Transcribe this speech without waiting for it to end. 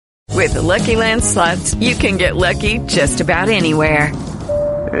With the Lucky Land Slots, you can get lucky just about anywhere.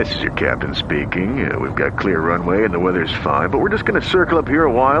 This is your captain speaking. We've got clear runway and the weather's fine, but we're just going to circle up here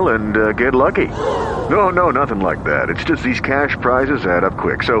a while and get lucky. No, nothing like that. It's just these cash prizes add up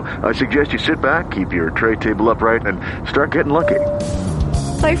quick. So I suggest you sit back, keep your tray table upright, and start getting lucky.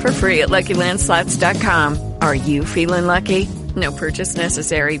 Play for free at LuckyLandSlots.com. Are you feeling lucky? No purchase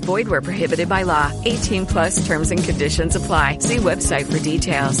necessary. Void where prohibited by law. 18 plus terms and conditions apply. See website for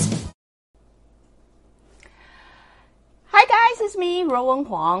details. Hi guys, it's me, Rowan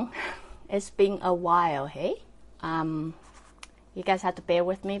Huang. It's been a while, hey? You guys have to bear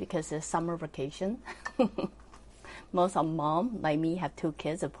with me because it's summer vacation. Most of mom, like me, have 2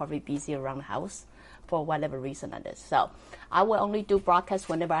 kids, are probably busy around the house for whatever reason it is. So I will only do broadcasts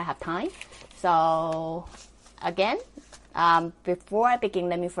whenever I have time. So again, before I begin,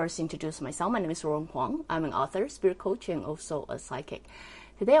 let me first introduce myself. My name is Rowan Huang. I'm an author, spirit coach, and also a psychic.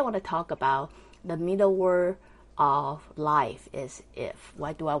 Today I want to talk about the middle word of life is if.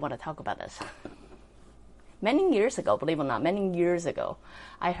 Why do I want to talk about this? Many years ago, believe it or not,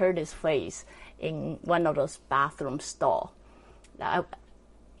 I heard this phrase in one of those bathroom stall.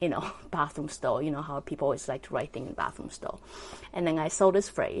 Bathroom stall, how people always like to write things in bathroom stall. And then I saw this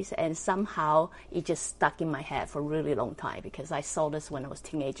phrase, and somehow it just stuck in my head for a really long time because I saw this when I was a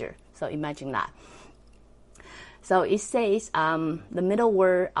teenager. So imagine that. So it says the middle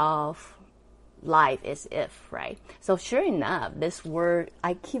word of life is if, right? So sure enough, this word,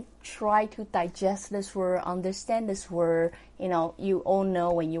 I keep trying to digest this word, understand this word. You all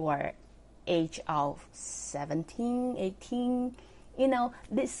know when you are age of 17, 18,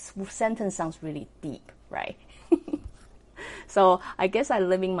 this sentence sounds really deep, right? So I guess I'm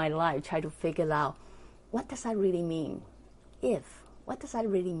living my life trying to figure out what does that really mean? What does that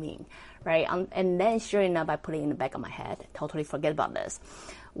really mean, right? And then sure enough, I put it in the back of my head. Totally forget about this.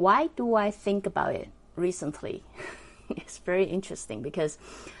 Why do I think about it recently? It's very interesting because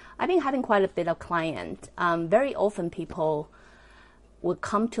I've been having quite a bit of clients. Very often people will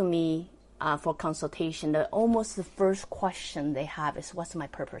come to me for consultation. Almost the first question they have is, what's my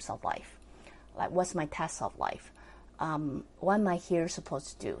purpose of life? Like, what's my task of life? What am I here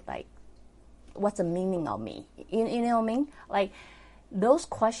supposed to do? Like, what's the meaning of me? You know what I mean? Like, those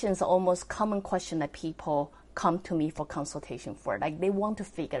questions are almost common question that people come to me for consultation for. Like, they want to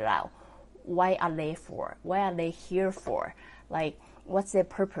figure out why are they for? Why are they here for? Like, what's their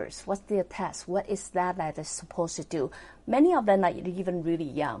purpose? What's their task? What is that they're supposed to do? Many of them are even really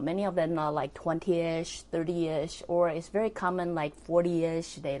young. Many of them are like 20-ish, 30-ish, or it's very common like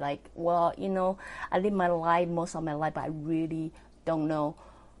 40-ish. They like, well, I live my life, most of my life, but I really don't know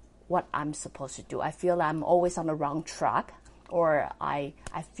what I'm supposed to do. I feel like I'm always on the wrong track, or I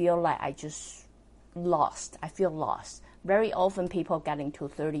feel like I just lost. I feel lost. Very often people getting to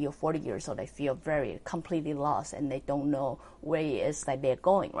 30 or 40 years old, they feel very completely lost and they don't know where it is that they're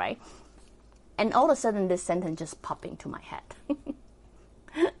going, right? And all of a sudden this sentence just popped into my head.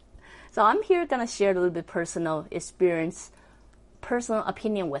 So I'm here going to share a little bit personal experience, personal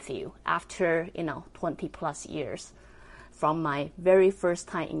opinion with you after, 20 plus years from my very first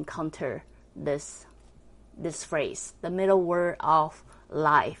time encounter this phrase. The middle word of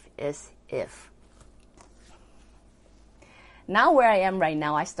life is if. Now where I am right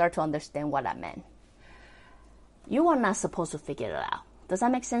now, I start to understand what that meant. You are not supposed to figure it out. Does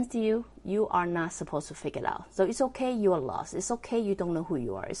that make sense to you? You are not supposed to figure it out. So it's okay you are lost. It's okay you don't know who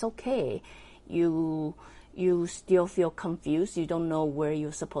you are. It's okay you still feel confused. You don't know where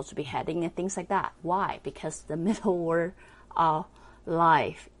you're supposed to be heading and things like that. Why? Because the middle word of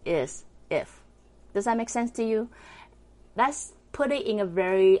life is if. Does that make sense to you? Let's put it in a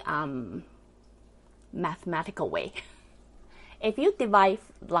very mathematical way. If you divide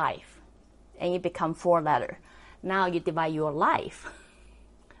life and you become 4 letters, now you divide your life,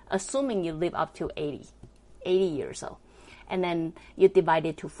 assuming you live up to 80 years old. And then you divide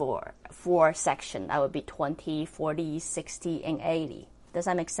it to four sections. That would be 20, 40, 60, and 80. Does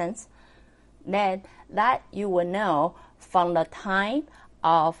that make sense? Then that you will know from the time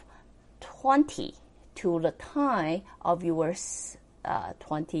of 20 to the time of your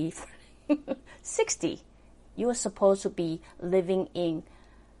 60. You are supposed to be living in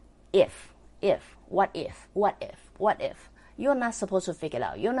what if. You're not supposed to figure it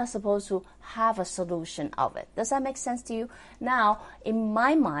out. You're not supposed to have a solution of it. Does that make sense to you? Now, in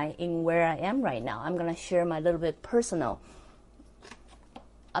my mind, in where I am right now, I'm going to share my little bit personal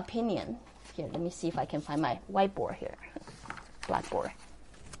opinion. Here, let me see if I can find my whiteboard here. Blackboard.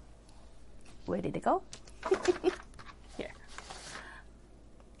 Where did it go? Here.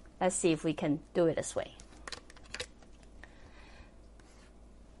 Let's see if we can do it this way.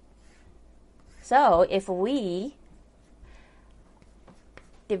 So if we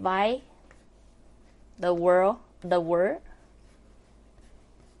divide the word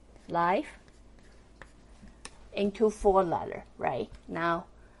life into 4 letters, right? Now,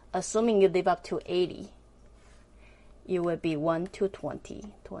 assuming you live up to 80, you will be 1 to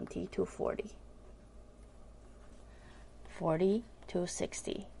 20, 20 to 40, 40 to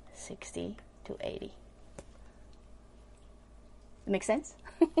 60, 60 to 80. Make sense?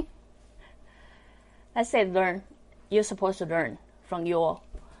 Let's say learn. You're supposed to learn from your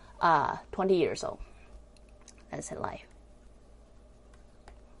 20 years old. Let's say life.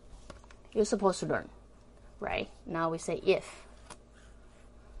 You're supposed to learn, right? Now we say if.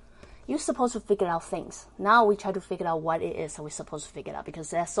 You're supposed to figure out things. Now we try to figure out what it is that we're supposed to figure out, because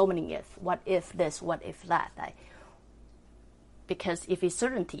there's so many if. What if this? What if that? Right? Because if it's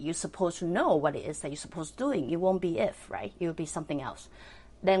certainty, you're supposed to know what it is that you're supposed to do. It won't be if, right? It will be something else.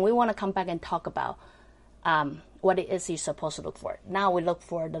 Then we want to come back and talk about what it is you're supposed to look for. Now we look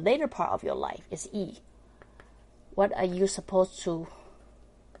for the later part of your life. It's E. What are you supposed to...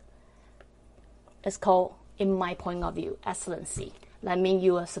 It's called, in my point of view, excellency. That means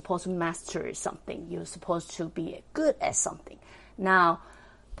you are supposed to master something. You're supposed to be good at something. Now,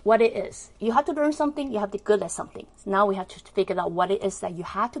 what it is, you have to learn something, you have to be good at something. Now we have to figure out what it is that you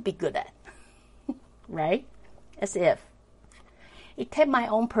have to be good at. Right? As if. It takes my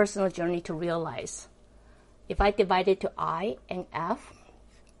own personal journey to realize, if I divide it to I and F,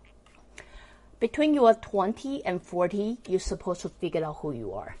 between your 20 and 40, you're supposed to figure out who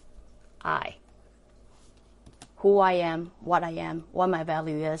you are. I. Who I am, what my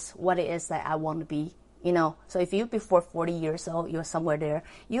value is, what it is that I want to be, you know. So if you before 40 years old, you're somewhere there,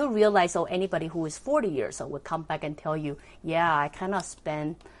 you realize, anybody who is 40 years old will come back and tell you, yeah, I kind of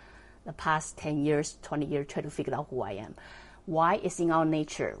spent the past 10 years, 20 years trying to figure out who I am. Why? It's in our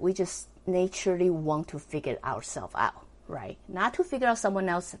nature. We just naturally want to figure ourselves out, right? Not to figure out someone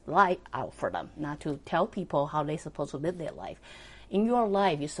else's life out for them, not to tell people how they're supposed to live their life. In your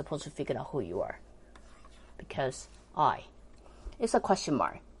life, you're supposed to figure out who you are. Because it's a question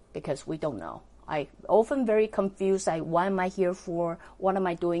mark, because we don't know. I often very confused, what am I here for? What am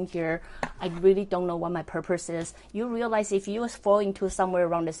I doing here? I really don't know what my purpose is. You realize if you fall into somewhere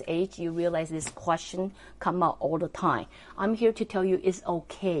around this age, you realize this question come out all the time. I'm here to tell you it's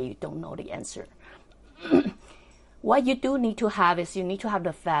okay you don't know the answer. What you do need to have is you need to have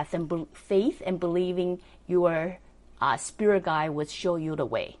the faith and believing your spirit guide will show you the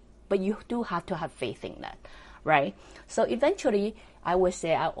way. But you do have to have faith in that, right? So eventually, I would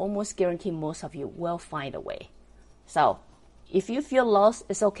say I almost guarantee most of you will find a way. So if you feel lost,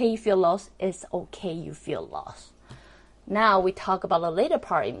 it's okay you feel lost. It's okay you feel lost. Now we talk about the later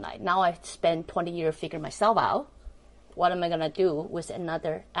part in life. Now I've spent 20 years figuring myself out. What am I going to do with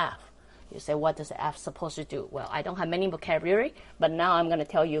another F? You say, what does the F supposed to do? Well, I don't have many vocabulary, but now I'm going to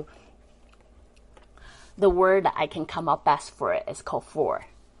tell you the word that I can come up best for it is called for.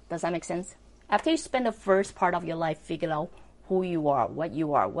 Does that make sense? After you spend the first part of your life figuring out who you are, what you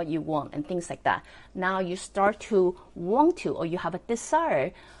want, and things like that, now you start to want to, or you have a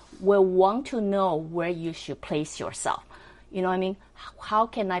desire, will want to know where you should place yourself. You know what I mean? How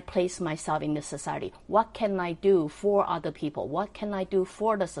can I place myself in the society? What can I do for other people? What can I do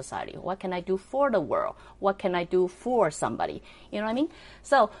for the society? What can I do for the world? What can I do for somebody? You know what I mean?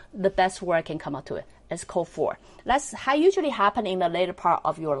 So the best word I can come up to it is called for. That's how usually happen in the later part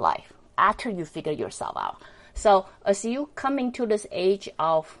of your life, after you figure yourself out. So as you come into this age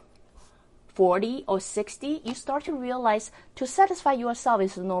of 40 or 60, you start to realize to satisfy yourself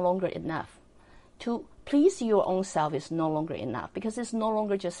is no longer enough. To please your own self is no longer enough, because it's no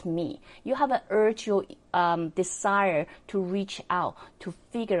longer just me. You have an urge, your desire to reach out, to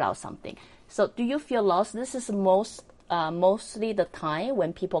figure out something. So do you feel lost? This is mostly the time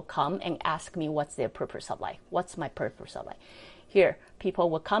when people come and ask me what's their purpose of life. What's my purpose of life? Here, people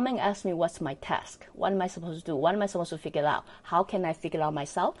will come and ask me what's my task. What am I supposed to do? What am I supposed to figure out? How can I figure out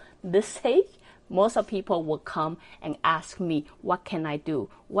myself? This age, most of people will come and ask me, what can I do?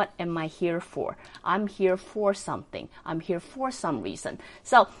 What am I here for? I'm here for something. I'm here for some reason.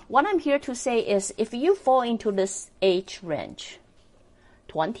 So what I'm here to say is, if you fall into this age range,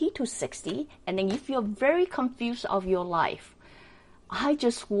 20 to 60, and then you feel very confused of your life, I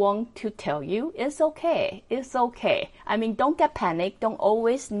just want to tell you, it's okay. It's okay. I mean, don't get panicked. Don't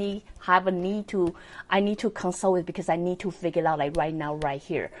always I need to consult with, because I need to figure it out like right now, right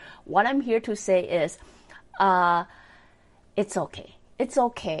here. What I'm here to say is, it's okay. It's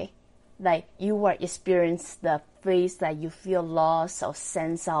okay. Like you are experiencing the phase that you feel lost or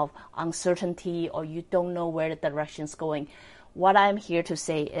sense of uncertainty, or you don't know where the direction's going. What I'm here to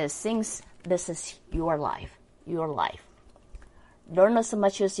say is, since this is your life. Your life. Learn as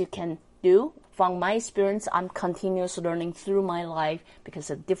much as you can do. From my experience, I'm continuous learning through my life because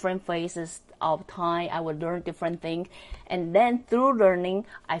of different phases of time. I will learn different things. And then through learning,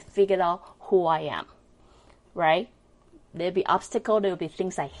 I figured out who I am, right? There'll be obstacles. There'll be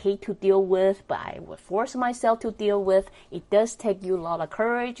things I hate to deal with, but I will force myself to deal with. It does take you a lot of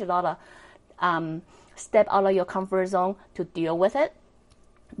courage, a lot of step out of your comfort zone to deal with it.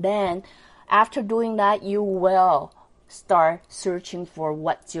 Then after doing that, you will start searching for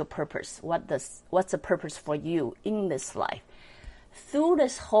what's your purpose, what's the purpose for you in this life. Through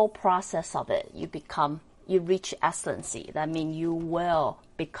this whole process of it, you reach excellency. That means you will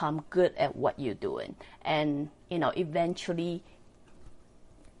become good at what you're doing, and eventually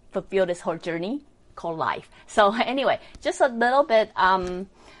fulfill this whole journey called life. So anyway, just a little bit.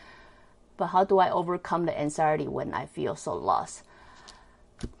 But how do I overcome the anxiety when I feel so lost?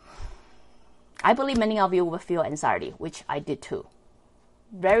 I believe many of you will feel anxiety, which I did too.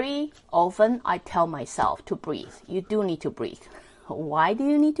 Very often, I tell myself to breathe. You do need to breathe. Why do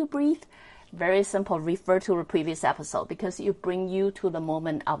you need to breathe? Very simple. Refer to a previous episode, because it brings you to the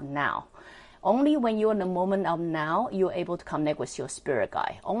moment of now. Only when you're in the moment of now, you're able to connect with your spirit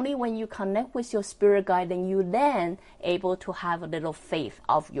guide. Only when you connect with your spirit guide, then you able to have a little faith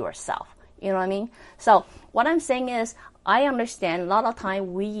of yourself. You know what I mean? So what I'm saying is, I understand a lot of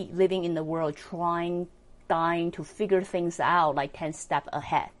time we living in the world dying to figure things out like 10 steps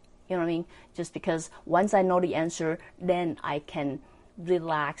ahead. You know what I mean? Just because once I know the answer, then I can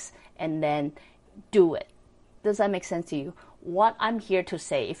relax and then do it. Does that make sense to you? What I'm here to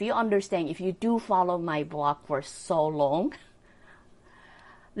say, if you understand, if you do follow my blog for so long,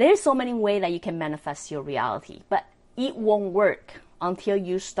 there's so many ways that you can manifest your reality, but it won't work until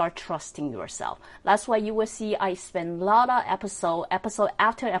you start trusting yourself. That's why you will see I spend a lot of episode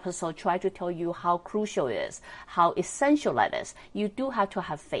after episode, try to tell you how crucial it is, how essential that is. You do have to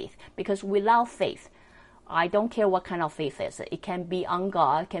have faith, because without faith, I don't care what kind of faith it is. It can be on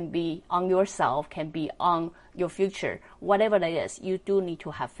God, can be on yourself, can be on your future, whatever that is. You do need to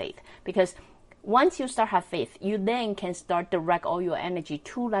have faith, because once you start have faith, you then can start direct all your energy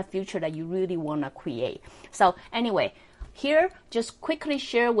to that future that you really want to create. So anyway, here, just quickly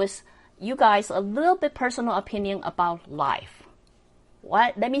share with you guys a little bit personal opinion about life.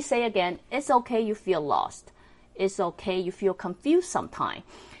 Let me say again, it's okay you feel lost. It's okay you feel confused sometimes.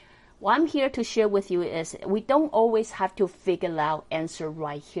 What I'm here to share with you is we don't always have to figure out answer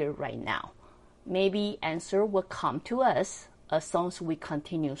right here, right now. Maybe answer will come to us as long as we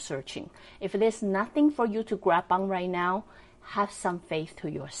continue searching. If there's nothing for you to grab on right now, have some faith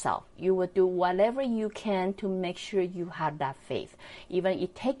to yourself. You will do whatever you can to make sure you have that faith. Even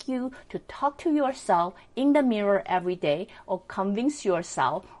it takes you to talk to yourself in the mirror every day, or convince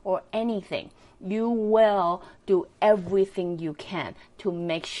yourself, or anything. You will do everything you can to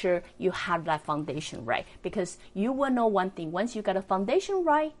make sure you have that foundation right. Because you will know one thing, once you got a foundation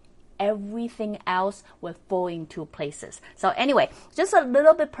right, everything else will fall into places. So anyway, just a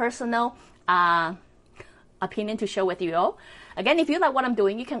little bit personal opinion to share with you all. Again, if you like what I'm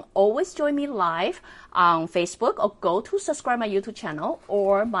doing, you can always join me live on Facebook, or go to subscribe my YouTube channel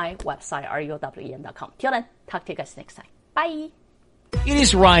or my website, REOWEN.com. Till then, talk to you guys next time. Bye. It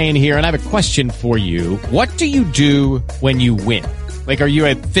is Ryan here, and I have a question for you. What do you do when you win? Like, are you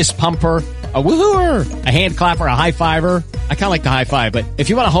a fist pumper, a woohooer, a hand clapper, a high fiver? I kind of like the high five, but if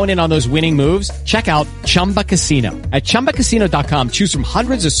you want to hone in on those winning moves, check out Chumba Casino. At ChumbaCasino.com, choose from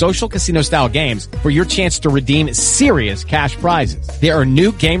hundreds of social casino style games for your chance to redeem serious cash prizes. There are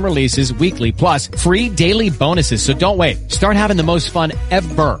new game releases weekly, plus free daily bonuses. So don't wait. Start having the most fun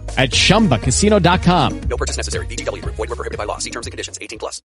ever at ChumbaCasino.com. No purchase necessary. VGW Group. Void where prohibited by law. See terms and conditions. 18+.